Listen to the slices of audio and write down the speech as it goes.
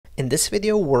In this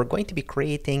video, we're going to be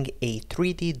creating a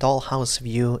 3D dollhouse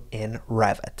view in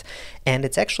Revit, and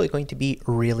it's actually going to be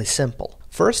really simple.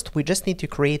 First, we just need to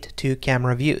create two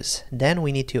camera views. Then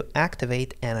we need to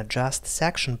activate and adjust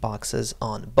section boxes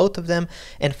on both of them,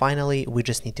 and finally, we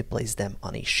just need to place them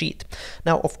on a sheet.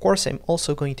 Now, of course, I'm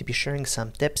also going to be sharing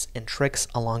some tips and tricks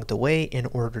along the way in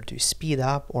order to speed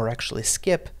up or actually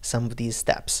skip some of these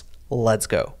steps. Let's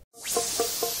go.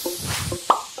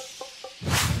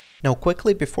 Now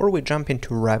quickly, before we jump into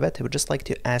Revit, I would just like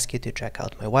to ask you to check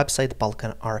out my website,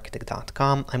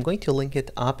 balkanarchitect.com. I'm going to link it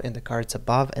up in the cards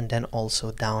above and then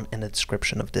also down in the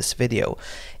description of this video.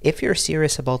 If you're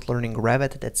serious about learning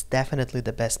Revit, that's definitely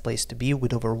the best place to be,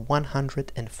 with over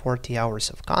 140 hours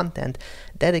of content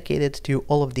dedicated to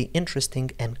all of the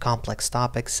interesting and complex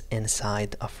topics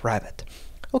inside of Revit.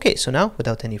 Okay, so now,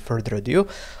 without any further ado,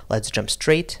 let's jump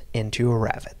straight into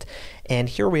Revit. And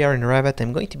here we are in Revit.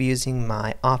 I'm going to be using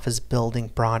my office building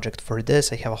project for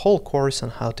this. I have a whole course on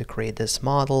how to create this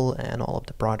model and all of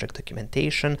the project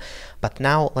documentation. But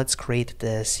now let's create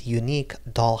this unique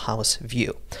dollhouse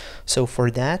view. So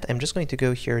for that, I'm just going to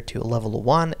go here to level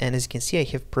 1. And as you can see, I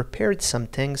have prepared some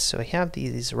things. So I have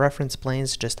these reference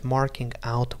planes just marking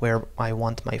out where I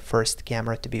want my first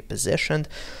camera to be positioned.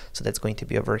 So that's going to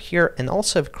be over here. And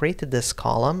also I've created this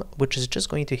column, which is just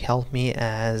going to help me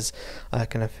as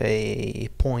kind of a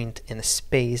point in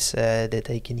space that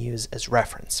I can use as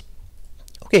reference.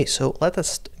 Okay, so let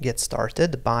us get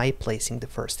started by placing the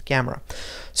first camera.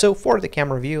 So for the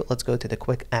camera view, let's go to the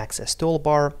quick access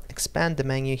toolbar, expand the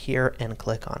menu here and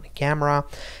click on camera.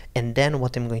 And then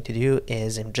what I'm going to do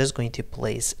is I'm just going to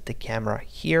place the camera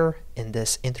here in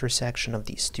this intersection of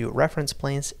these two reference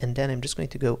planes. And then I'm just going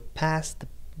to go past the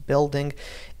building,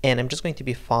 and I'm just going to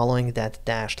be following that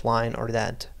dashed line or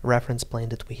that reference plane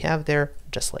that we have there,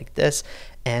 just like this,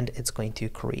 and it's going to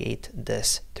create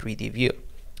this 3D view.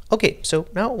 Okay, so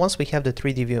now once we have the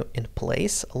 3D view in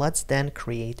place, let's then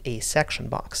create a section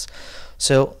box.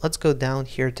 So let's go down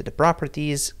here to the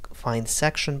properties, find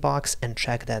section box and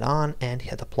check that on and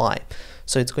hit apply.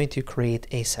 So it's going to create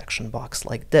a section box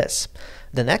like this.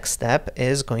 The next step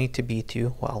is going to be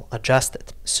to, well, adjust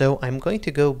it. So I'm going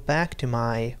to go back to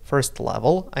my first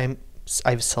level.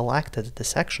 I've selected the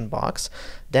section box,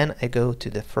 then I go to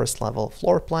the first level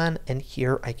floor plan, and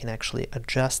here I can actually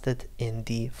adjust it in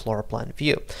the floor plan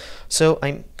view. So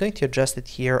I'm going to adjust it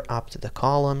here up to the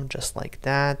column, just like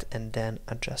that, and then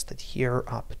adjust it here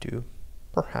up to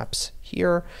perhaps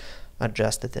here,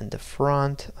 adjust it in the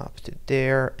front up to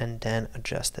there, and then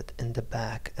adjust it in the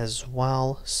back as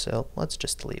well. So let's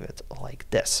just leave it like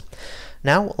this.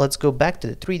 Now let's go back to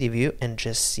the 3D view and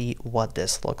just see what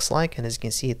this looks like. And as you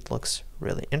can see, it looks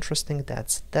really interesting.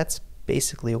 That's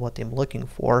basically what I'm looking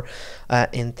for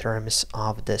in terms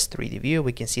of this 3D view.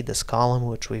 We can see this column,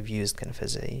 which we've used kind of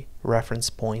as a reference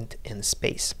point in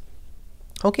space.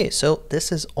 Okay, so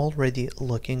this is already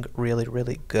looking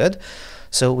really good.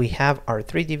 So we have our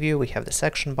 3D view, we have the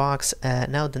section box.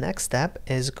 Now the next step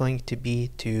is going to be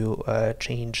to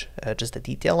change just the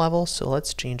detail level. So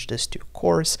let's change this to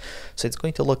coarse. So it's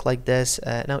going to look like this.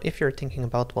 Now if you're thinking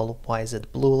about, well, why is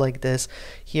it blue like this?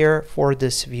 Here for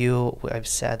this view, I've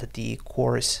set the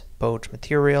coarse poach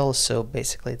material, so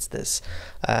basically it's this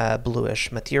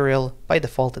bluish material. By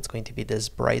default it's going to be this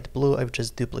bright blue. I've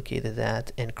just duplicated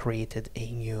that and created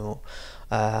a new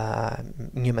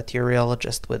material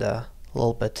just with a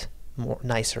little bit more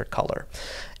nicer color.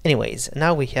 Anyways,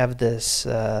 now we have this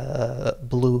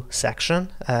blue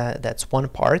section. That's one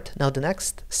part. Now the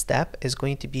next step is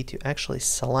going to be to actually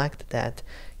select that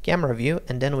camera view,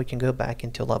 and then we can go back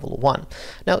into level 1.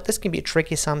 Now this can be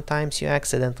tricky sometimes. You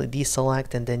accidentally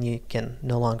deselect and then you can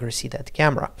no longer see that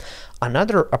camera.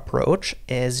 Another approach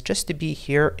is just to be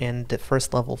here in the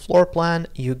first level floor plan.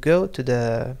 You go to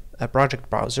the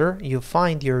project browser, you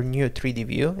find your new 3D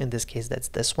view. In this case, that's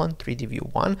this one, 3D view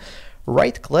 1.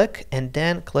 Right click and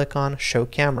then click on show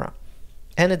camera.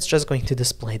 And it's just going to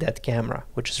display that camera,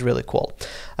 which is really cool.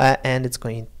 And it's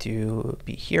going to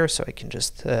be here, so I can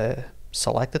just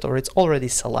select it, or it's already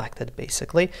selected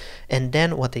basically. And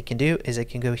then what I can do is I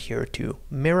can go here to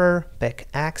mirror, pick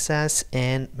access,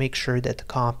 and make sure that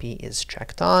copy is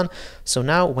checked on. So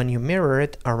now when you mirror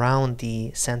it around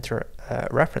the center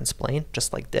reference plane,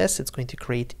 just like this, it's going to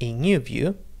create a new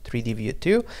view, 3D view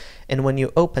 2. And when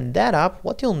you open that up,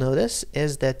 what you'll notice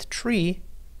is that tree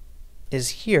is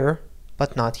here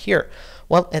but not here.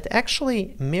 Well, it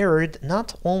actually mirrored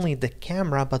not only the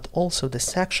camera but also the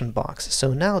section box.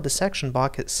 So now the section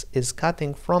box is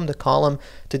cutting from the column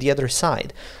to the other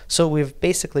side. So we've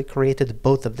basically created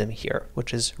both of them here,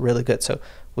 which is really good. So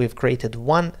we've created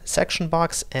one section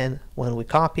box, and when we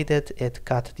copied it, it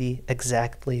cut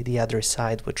exactly the other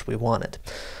side which we wanted.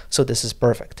 So this is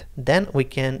perfect. Then we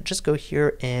can just go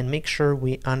here and make sure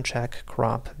we uncheck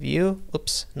crop view.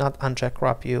 Oops, not uncheck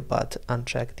crop view, but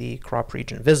uncheck the crop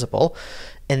region visible.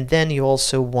 And then you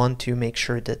also want to make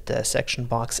sure that the section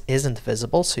box isn't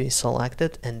visible, so you select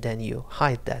it and then you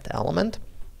hide that element.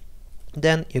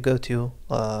 Then you go to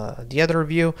the other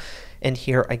view, and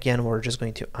here again we're just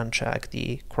going to uncheck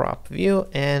the crop view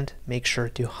and make sure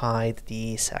to hide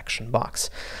the section box.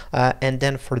 And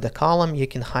then for the column, you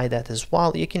can hide that as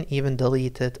well. You can even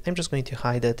delete it. I'm just going to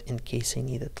hide it in case I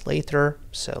need it later.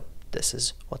 So this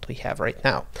is what we have right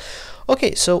now.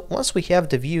 Okay, so once we have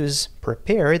the views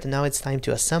prepared, now it's time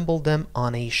to assemble them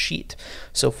on a sheet.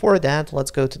 So for that,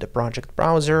 let's go to the project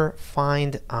browser,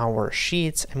 find our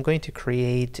sheets. I'm going to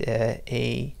create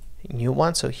a new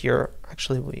one. So here,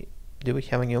 actually, do we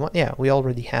have a new one? Yeah, we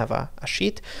already have a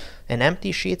sheet, an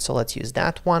empty sheet. So let's use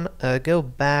that one. Go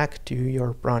back to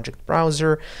your project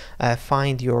browser,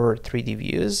 find your 3D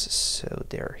views. So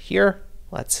they're here.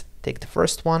 Let's take the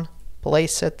first one,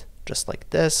 place it just like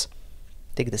this.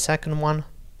 Take the second one,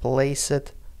 place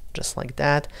it just like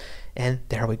that, and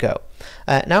there we go.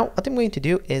 Now what I'm going to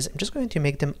do is I'm just going to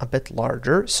make them a bit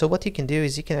larger. So what you can do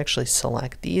is you can actually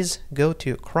select these, go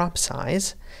to crop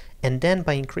size, and then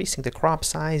by increasing the crop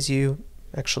size, you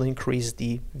actually increase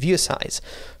the view size.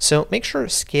 So make sure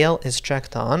scale is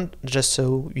checked on, just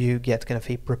so you get kind of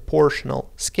a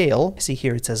proportional scale. See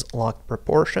here it says locked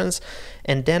proportions.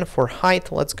 And then for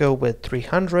height, let's go with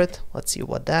 300. Let's see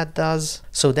what that does.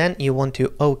 So then you want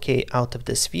to OK out of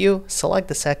this view, select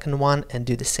the second one and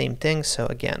do the same thing. So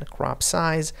again, crop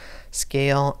size,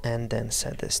 scale, and then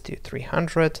set this to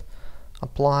 300.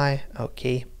 Apply.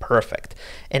 Okay, perfect.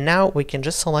 And now we can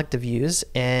just select the views,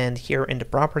 and here in the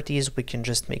properties we can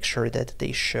just make sure that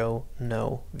they show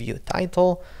no view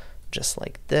title, just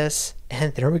like this.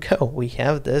 And there we go. We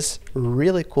have this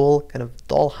really cool kind of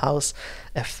dollhouse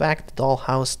effect,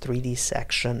 dollhouse 3D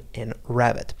section in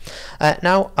Revit.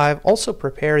 Now I've also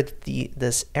prepared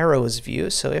this arrows view.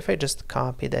 So if I just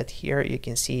copy that here, you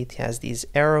can see it has these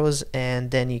arrows,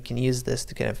 and then you can use this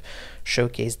to kind of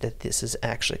showcase that this is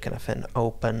actually kind of an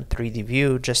open 3D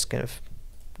view, just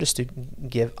to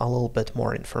give a little bit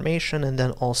more information. And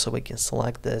then also we can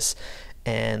select this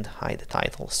and hide the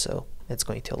title. So it's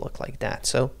going to look like that.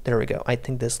 So there we go. I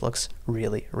think this looks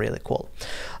really, really cool.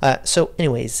 So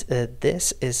anyways,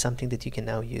 this is something that you can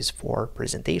now use for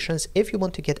presentations. If you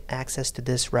want to get access to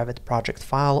this Revit project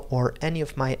file or any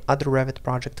of my other Revit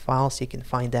project files, you can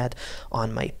find that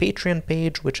on my Patreon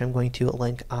page, which I'm going to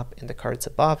link up in the cards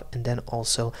above and then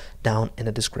also down in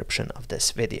the description of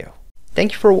this video.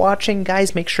 Thank you for watching,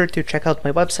 guys. Make sure to check out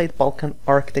my website,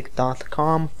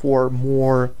 balkanarchitect.com, for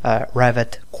more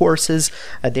Revit courses.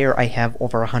 There I have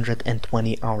over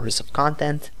 120 hours of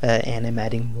content, and I'm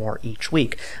adding more each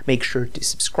week. Make sure to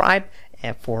subscribe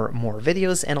for more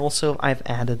videos, and also I've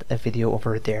added a video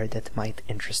over there that might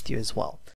interest you as well.